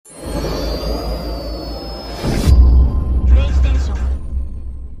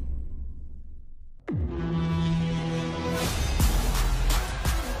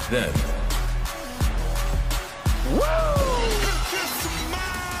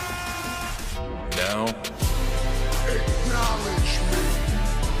now. Acknowledge me.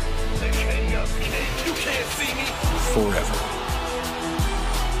 The king of kings. You can't see me. Forever.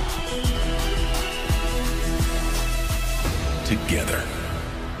 Together.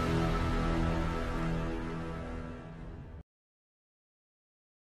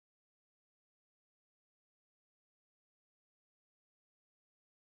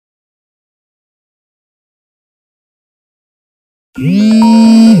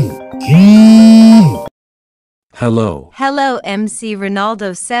 Hello. Hello, MC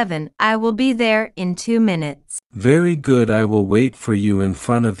Ronaldo 7. I will be there in 2 minutes. Very good. I will wait for you in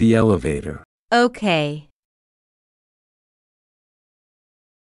front of the elevator. Okay.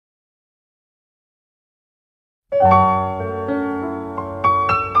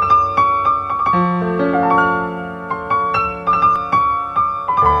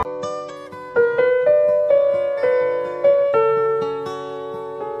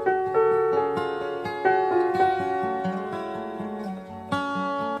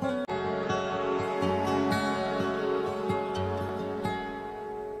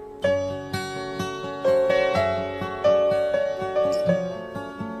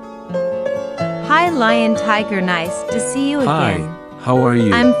 Hi, Lion Tiger. Nice to see you Hi. again. How are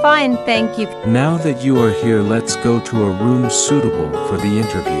you? I'm fine, thank you. Now that you are here, let's go to a room suitable for the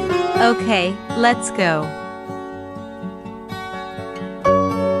interview. Okay, let's go.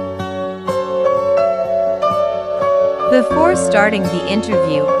 Before starting the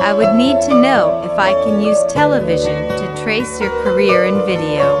interview, I would need to know if I can use television to trace your career in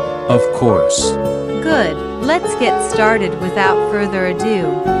video. Of course. Good, let's get started without further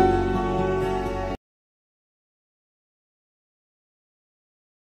ado.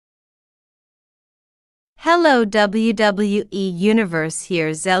 Hello WWE Universe,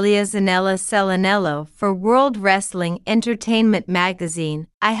 here Zelia Zanella Selinello for World Wrestling Entertainment Magazine.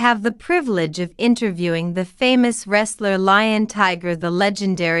 I have the privilege of interviewing the famous wrestler Lion Tiger, the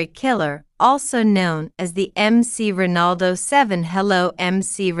legendary killer, also known as the MC Ronaldo 7. Hello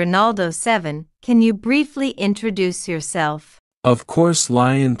MC Ronaldo 7, can you briefly introduce yourself? Of course,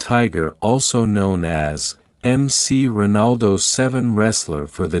 Lion Tiger, also known as MC Ronaldo 7, wrestler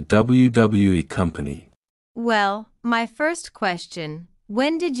for the WWE company. Well, my first question,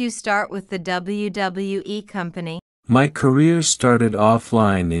 when did you start with the WWE company? My career started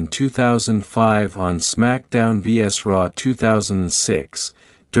offline in 2005 on SmackDown vs Raw 2006,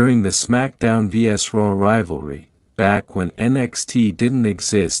 during the SmackDown vs Raw rivalry, back when NXT didn't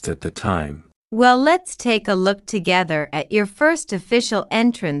exist at the time. Well, let's take a look together at your first official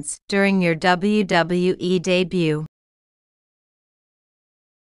entrance during your WWE debut.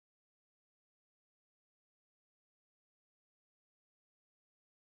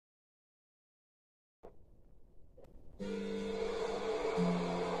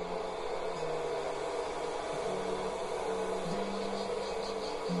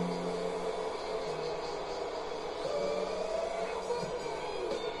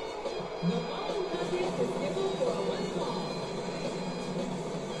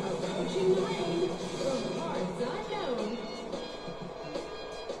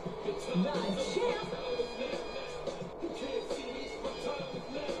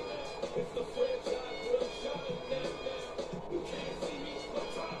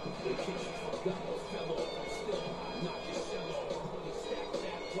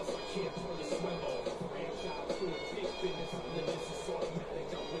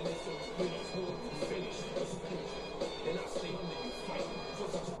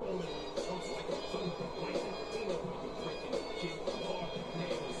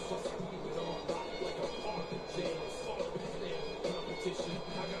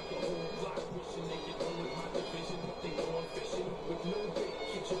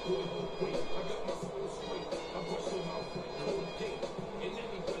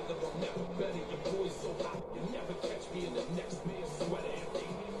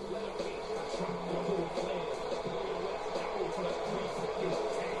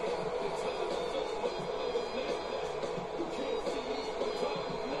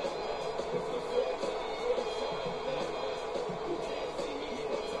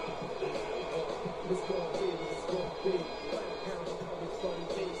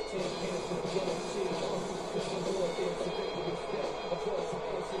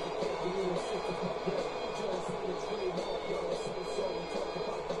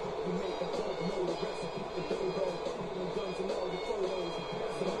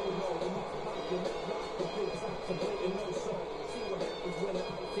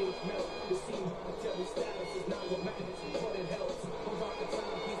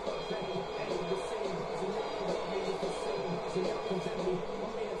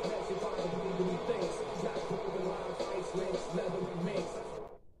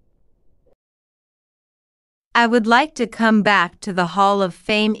 I would like to come back to the Hall of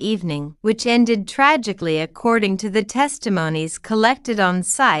Fame evening, which ended tragically according to the testimonies collected on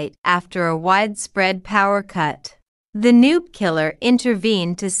site after a widespread power cut. The noob killer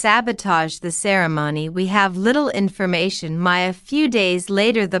intervened to sabotage the ceremony. We have little information. A few days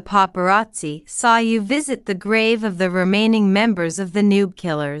later, the paparazzi saw you visit the grave of the remaining members of the noob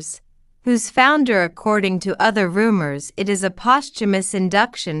killers, whose founder, according to other rumors, it is a posthumous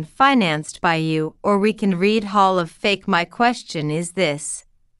induction financed by you, or we can read Hall of Fake. My question is this: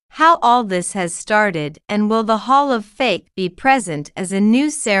 how all this has started, and will the Hall of Fake be present as a new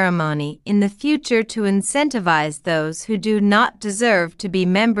ceremony in the future to incentivize those who do not deserve to be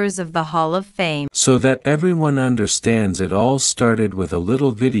members of the Hall of Fame? So that everyone understands, it all started with a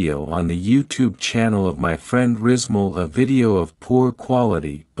little video on the YouTube channel of my friend Rismal, a video of poor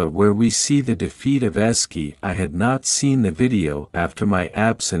quality, but where we see the defeat of Eski. I had not seen the video. After my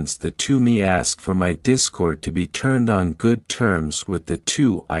absence, the me asked for my Discord to be turned on good terms with the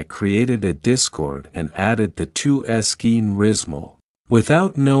two. I created a Discord and added the two Eski and Rismal.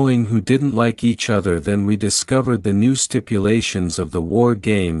 Without knowing who didn't like each other, then we discovered the new stipulations of the war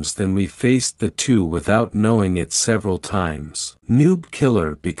games, then we faced the two without knowing it several times. Noob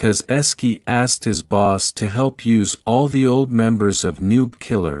Killer, because Eski asked his boss to help use all the old members of Noob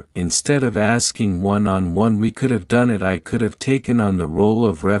Killer. Instead of asking one-on-one, we could have done it. I could have taken on the role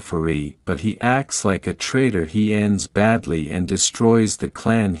of referee, but he acts like a traitor. He ends badly and destroys the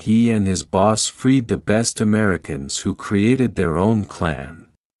clan. He and his boss freed the best Americans who created their own clan.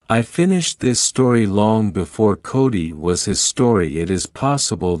 I finished this story long before Cody was his story. It is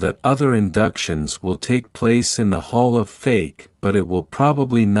possible that other inductions will take place in the Hall of Fake, but it will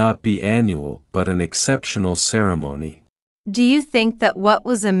probably not be annual, but an exceptional ceremony. Do you think that what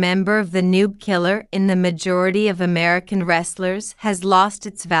was a member of the Noob Killer in the majority of American wrestlers has lost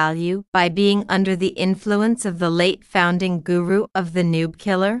its value by being under the influence of the late founding guru of the Noob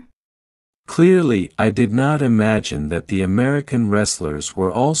Killer? Clearly, I did not imagine that the American wrestlers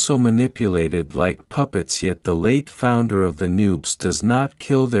were also manipulated like puppets, yet the late founder of the Noobs does not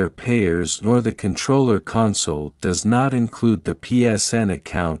kill their payers, nor the controller console does not include the PSN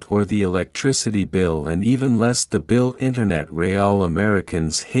account or the electricity bill, and even less the bill internet. Real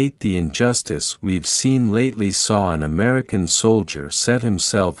Americans hate the injustice we've seen lately. Saw an American soldier set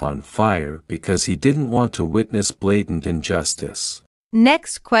himself on fire because he didn't want to witness blatant injustice.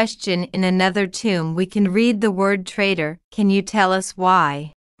 Next question. In another tomb we can read the word traitor. Can you tell us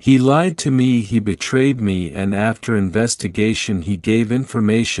why? He lied to me, he betrayed me, and after investigation he gave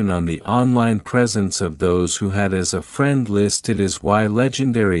information on the online presence of those who had as a friend list. It is why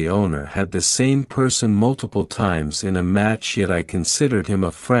legendary owner had the same person multiple times in a match, yet I considered him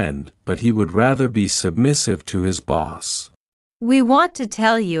a friend, but he would rather be submissive to his boss. We want to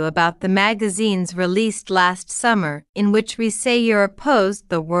tell you about the magazines released last summer in which we say you're opposed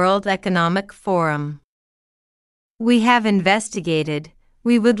the World Economic Forum. We have investigated.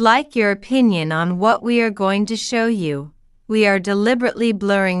 We would like your opinion on what we are going to show you. We are deliberately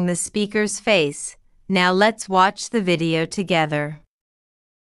blurring the speaker's face. Now let's watch the video together.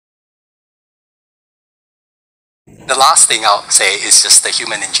 The last thing I'll say is just the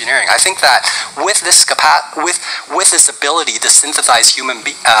human engineering. I think that with this ability to synthesize human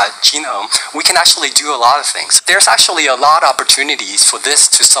genome, we can actually do a lot of things. There's actually a lot of opportunities for this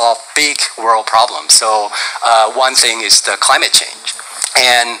to solve big world problems. So one thing is the climate change.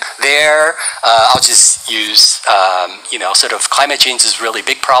 And there, I'll just use, sort of climate change is a really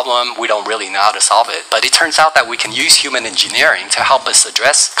big problem. We don't really know how to solve it. But it turns out that we can use human engineering to help us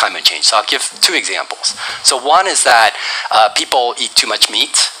address climate change. So I'll give two examples. So one is that people eat too much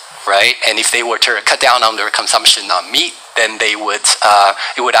meat, right? And if they were to cut down on their consumption on meat, then they would,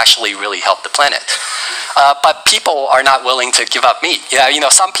 it would actually really help the planet. But people are not willing to give up meat. Yeah,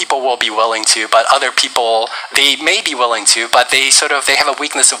 some people will be willing to, but other people, they may be willing to, but they have a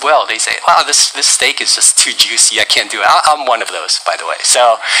weakness of will. They say, wow, this steak is just too juicy, I can't do it. I'm one of those, by the way.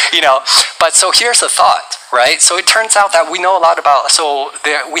 So, but so here's a thought, right? So it turns out that we know a lot about,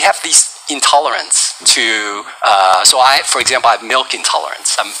 we have these intolerance to, for example, I have milk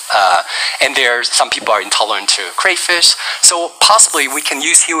intolerance, and some people are intolerant to crayfish. So possibly we can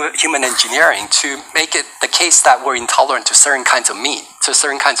use human engineering to make it the case that we're intolerant to certain kinds of meat, to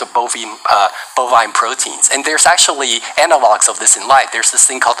certain kinds of bovine proteins. And there's actually analogs of this in life. There's this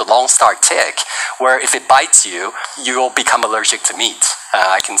thing called the Lone Star tick, where if it bites you, you'll become allergic to meat.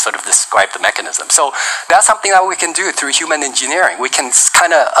 I can sort of describe the mechanism. So that's something that we can do through human engineering. We can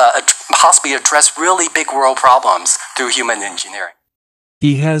kind of possibly address really big world problems through human engineering.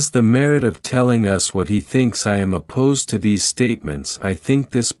 He has the merit of telling us what he thinks. I am opposed to these statements. I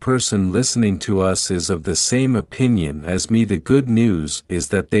think this person listening to us is of the same opinion as me. The good news is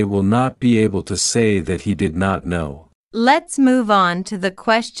that they will not be able to say that he did not know. Let's move on to the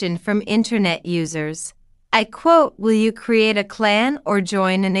question from internet users. I quote, "Will you create a clan or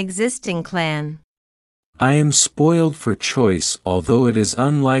join an existing clan?" I am spoiled for choice, although it is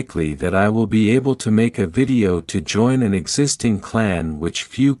unlikely that I will be able to make a video to join an existing clan, which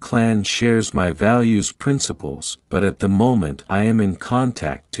few clans shares my values principles, but at the moment I am in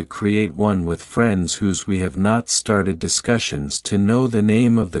contact to create one with friends whose we have not started discussions to know the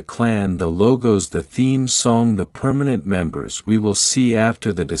name of the clan, the logos, the theme song, the permanent members. We will see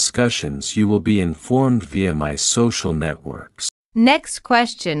after the discussions. You will be informed via my social networks. Next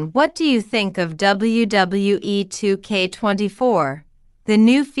question. What do you think of WWE 2K24? The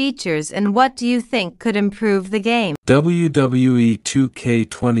new features, and what do you think could improve the game? WWE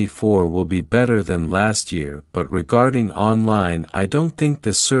 2K24 will be better than last year, but regarding online, I don't think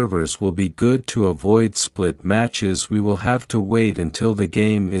the servers will be good. To avoid split matches, we will have to wait until the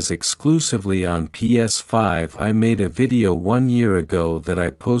game is exclusively on PS5. I made a video 1 year ago that I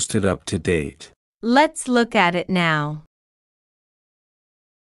posted up to date. Let's look at it now.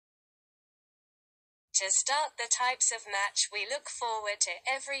 To start the types of match we look forward to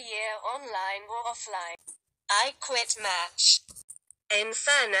every year, online or offline. I Quit match.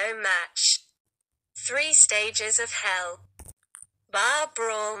 Inferno match. 3 Stages of Hell. Bar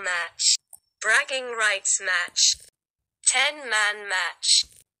Brawl match. Bragging Rights match. 10-man match.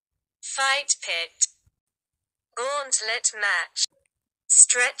 Fight Pit. Gauntlet match.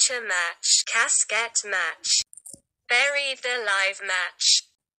 Stretcher match. Casket match. Buried Alive match.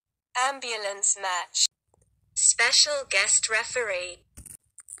 Ambulance match. Special guest referee.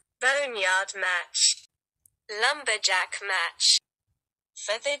 Boneyard match. Lumberjack match.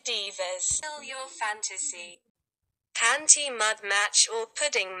 For the divas. Fill your fantasy. Canty mud match or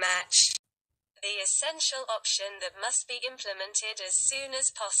pudding match. The essential option that must be implemented as soon as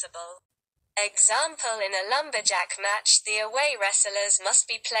possible. Example: in a lumberjack match, the away wrestlers must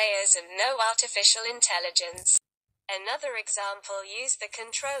be players and no artificial intelligence. Another example: use the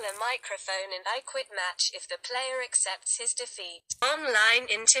controller microphone in I Quit match if the player accepts his defeat. Online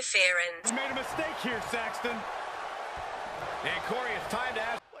interference. You made a mistake here, Saxton. Hey, Corey, it's time to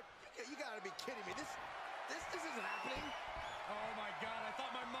ask. What? You gotta be kidding me. This isn't happening. Oh my God, I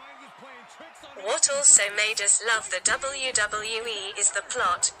thought my mind was playing tricks on me. What also made us love the WWE is the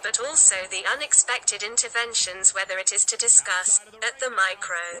plot, but also the unexpected interventions, whether it is to discuss at the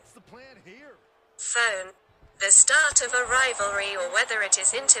micro What's the plan here? phone, the start of a rivalry, or whether it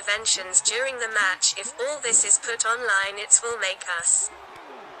is interventions during the match. If all this is put online, it will make us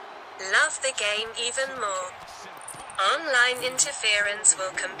love the game even more. Online interference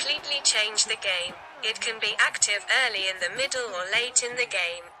will completely change the game. It can be active early, in the middle, or late in the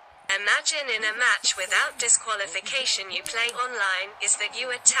game. Imagine in a match without disqualification you play online, is that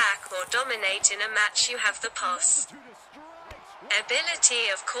you attack or dominate in a match. You have the ability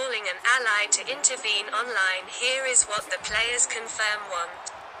of calling an ally to intervene online. Here is what the players confirm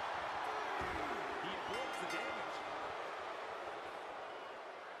want.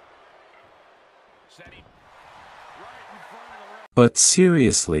 But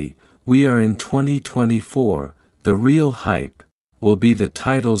seriously, we are in 2024, the real hype will be the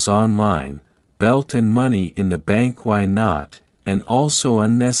titles online, belt and money in the bank. Why not? And also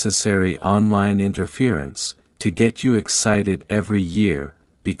unnecessary online interference to get you excited every year,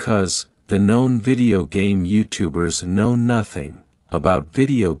 because the known video game YouTubers know nothing about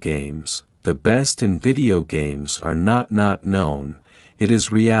video games. The best in video games are not known. It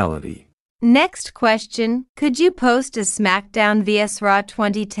is reality. Next question. Could you post a SmackDown vs Raw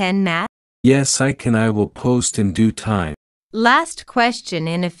 2010 match? Yes, I can. I will post in due time. Last question.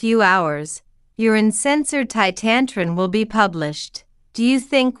 In a few hours, your uncensored Titantron will be published. Do you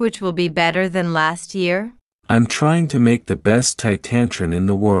think which will be better than last year? I'm trying to make the best Titantron in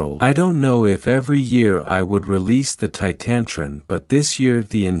the world. I don't know if every year I would release the Titantron, but this year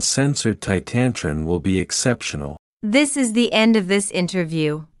the uncensored Titantron will be exceptional. This is the end of this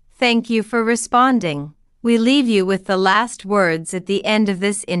interview. Thank you for responding. We leave you with the last words at the end of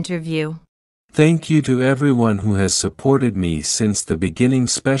this interview. Thank you to everyone who has supported me since the beginning.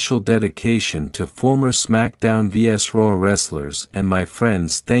 Special dedication to former SmackDown vs Raw wrestlers and my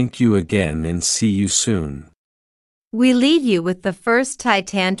friends. Thank you again and see you soon. We leave you with the first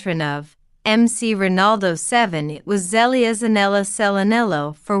Titantron of MC Ronaldo 7. It was Zelia Zanella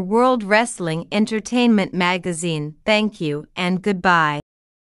Selinello for World Wrestling Entertainment Magazine. Thank you and goodbye.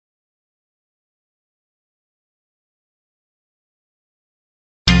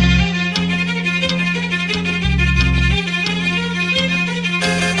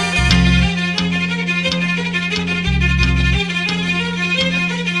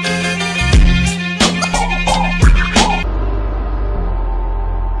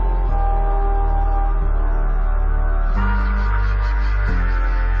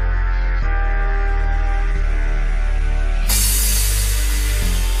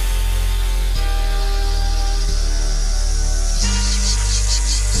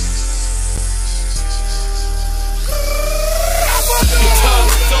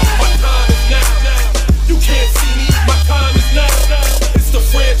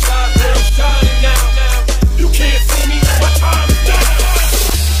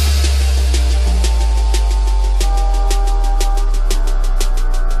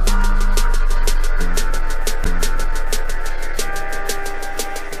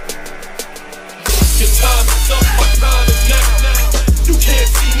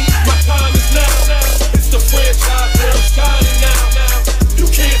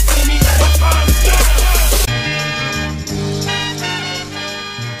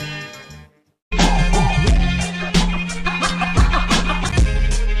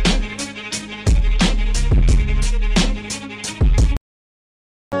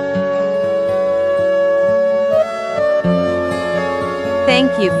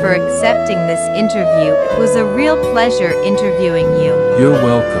 for accepting this interview. It was a real pleasure interviewing you. You're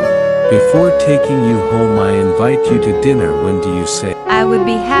welcome. Before taking you home, I invite you to dinner. When do you say? I would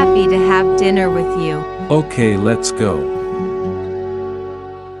be happy to have dinner with you. Okay, let's go.